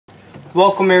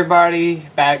Welcome everybody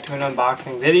back to an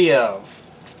unboxing video.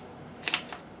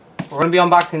 We're going to be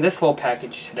unboxing this little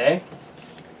package today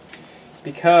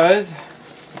because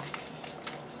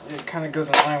it kind of goes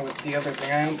in line with the other thing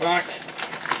I unboxed.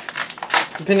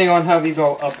 Depending on how these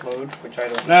all upload, which I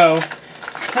don't know,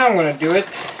 how I'm going to do it.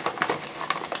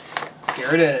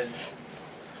 Here it is.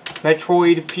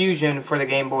 Metroid Fusion for the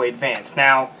Game Boy Advance.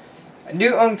 Now, I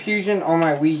do own Fusion on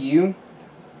my Wii U,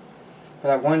 but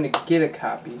I wanted to get a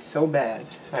copy so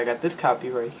bad. So I got this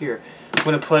copy right here. I'm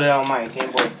going to put it on my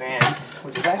Game Boy Advance,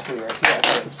 which is actually right here. I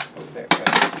thought it was over there.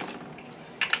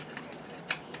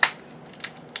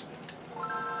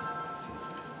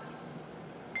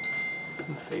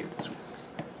 Let's see this one.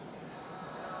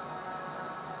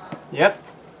 Yep.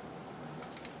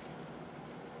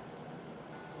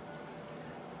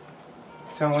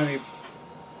 So I'm going to be...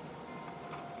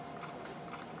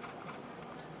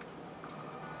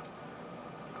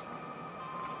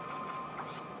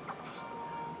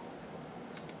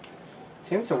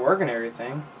 Seems to work and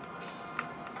everything.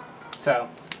 So,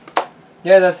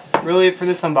 yeah, that's really it for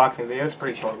this unboxing video. It's a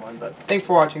pretty short one, but thanks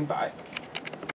for watching. Bye.